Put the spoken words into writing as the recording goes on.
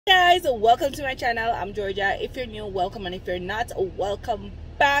Guys, welcome to my channel. I'm Georgia. If you're new, welcome, and if you're not, welcome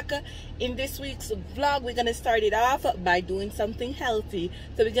back. In this week's vlog, we're gonna start it off by doing something healthy.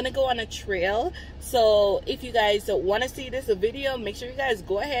 So we're gonna go on a trail. So if you guys want to see this video, make sure you guys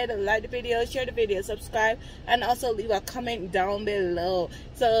go ahead and like the video, share the video, subscribe, and also leave a comment down below.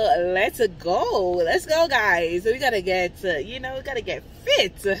 So let's go guys. We gotta get we gotta get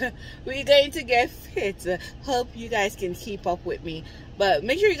fit. We're going to get fit. Hope you guys can keep up with me. But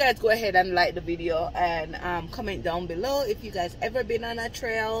make sure you guys go ahead and like the video and comment down below if you guys ever been on a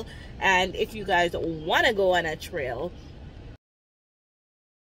trail and if you guys want to go on a trail.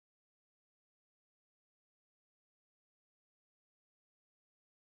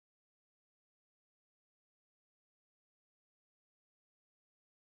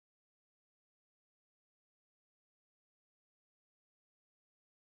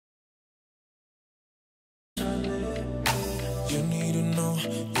 You need to know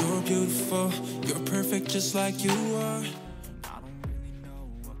you're beautiful, you're perfect just like you are. I don't really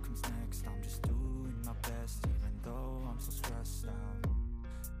know what comes next, I'm just doing my best, even though I'm so stressed out.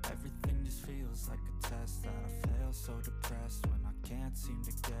 Everything just feels like a test that I fail, so depressed when I can't seem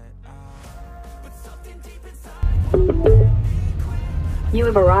to get out. But something deep inside. You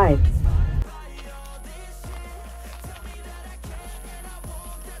have arrived.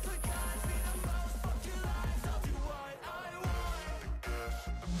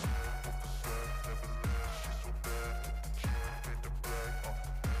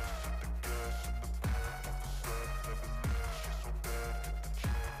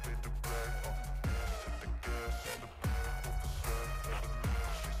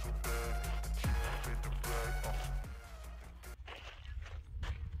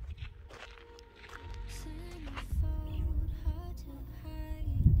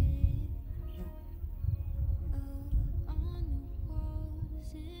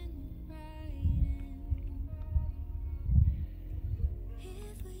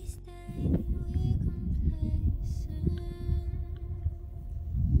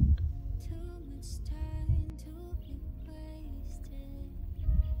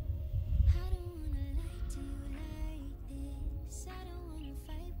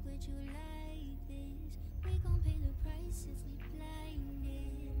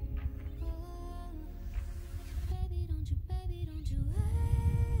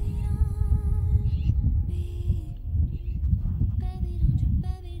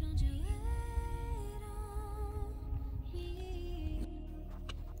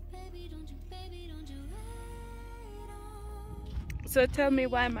 So tell me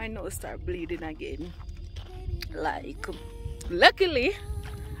why my nose start bleeding again. Like, luckily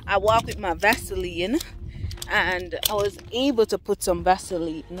I walk with my Vaseline and I was able to put some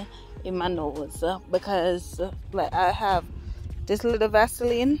Vaseline in my nose because like I have this little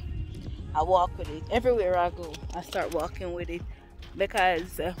Vaseline. I walk with it everywhere I go. I start walking with it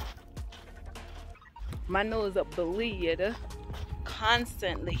because my nose bleed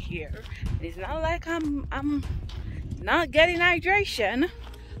constantly here. It's not like I'm not getting hydration,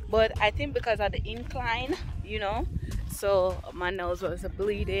 but I think because of the incline, so my nose was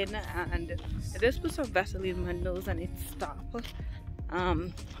bleeding, and I just put some Vaseline in my nose and it stopped.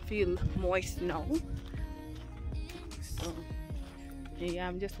 Feel moist now. So yeah,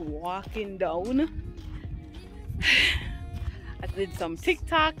 I'm just walking down. I did some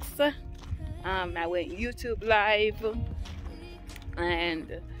TikToks. I went YouTube live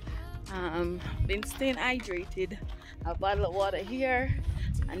and been staying hydrated. A bottle of water here,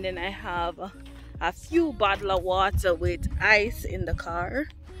 and then I have a few bottles of water with ice in the car.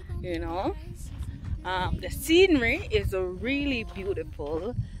 The scenery is really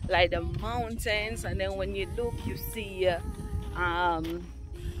beautiful, like the mountains, and then when you look you see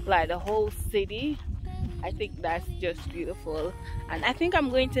like the whole city. I think that's just beautiful, and I think I'm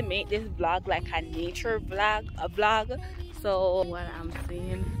going to make this vlog like a nature vlog. So what I'm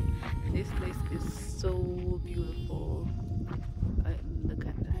saying, this place is so beautiful. Look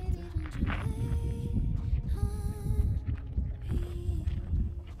at that.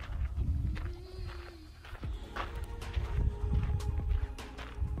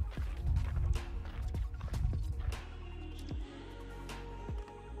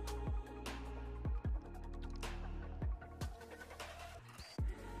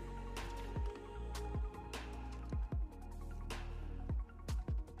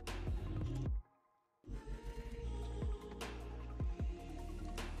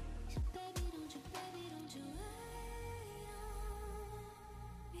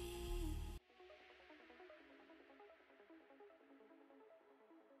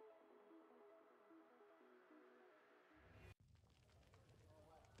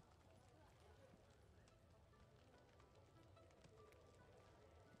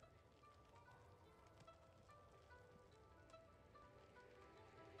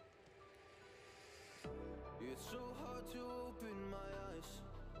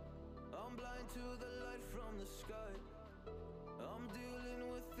 blind to the light from the sky. I'm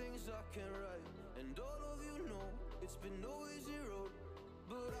dealing with things I can't write, and all of you know it's been no easy road.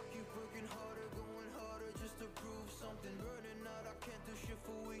 But I keep working harder, going harder just to prove something. Burning out, I can't do shit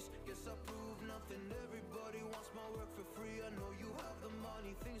for weeks. Guess I proved nothing. Everybody wants my work for free. I know you have the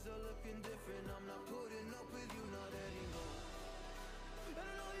money, things are looking different. I'm not putting up with you, not anymore. And I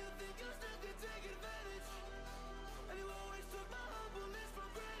know you think I still can take advantage, and you always took my humbleness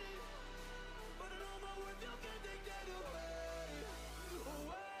for granted. But I know my worth, you can't take that away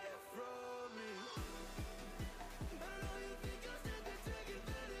from me. And I know you think I still can take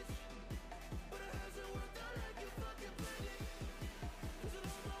advantage, but it hasn't worked out like you fucking planned it. 'Cause I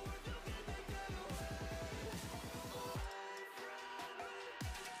know my worth, you can't take that away from me.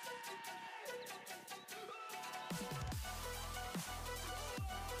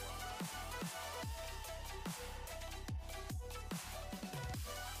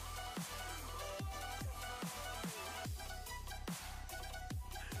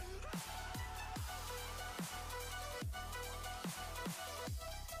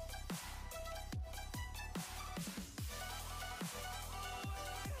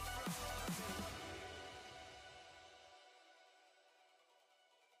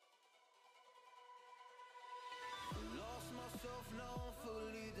 Lost myself, now I'm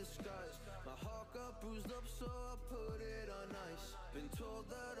fully disguised. My heart got bruised up, so I put it on ice. Been told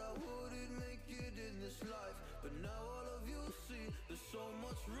that I wouldn't make it in this life, but now all of you see there's so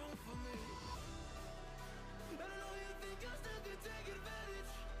much room for me. And I know you think I still can take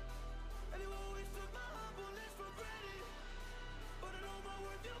advantage, and you always took my humbleness for granted. But I know my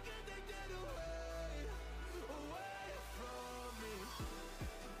worth, you can't take that away from me.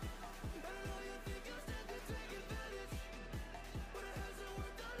 And I know you think I still can take advantage, but it hasn't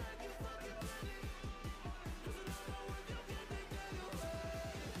worked out like you fucking planned it. 'Cause I know my worth, you can't take that away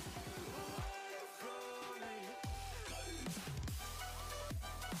from me.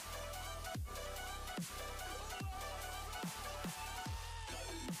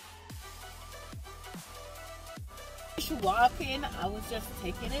 Walking, I was just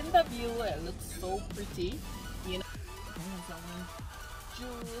taking in the view. It looks so pretty, you know. Some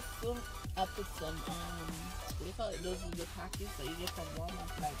juice. I put some what do you call it? Those are the packets that you get from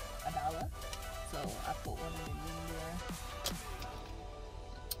Walmart, like $1. So I put one of them in there,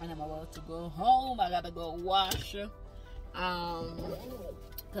 and I'm about to go home. I gotta go wash,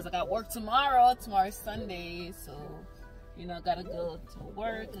 because I got work tomorrow. Tomorrow's Sunday, so you know I gotta go to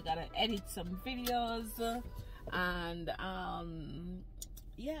work. I gotta edit some videos. And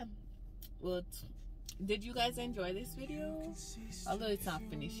yeah, well, did you guys enjoy this video? Although it's not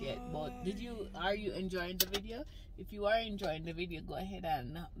finished yet, but are you enjoying the video? If you are enjoying the video, go ahead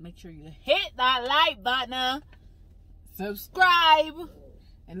and make sure you hit that like button, subscribe,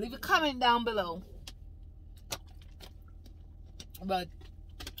 and leave a comment down below. But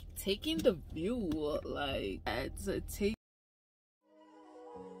taking the view, like, it's a take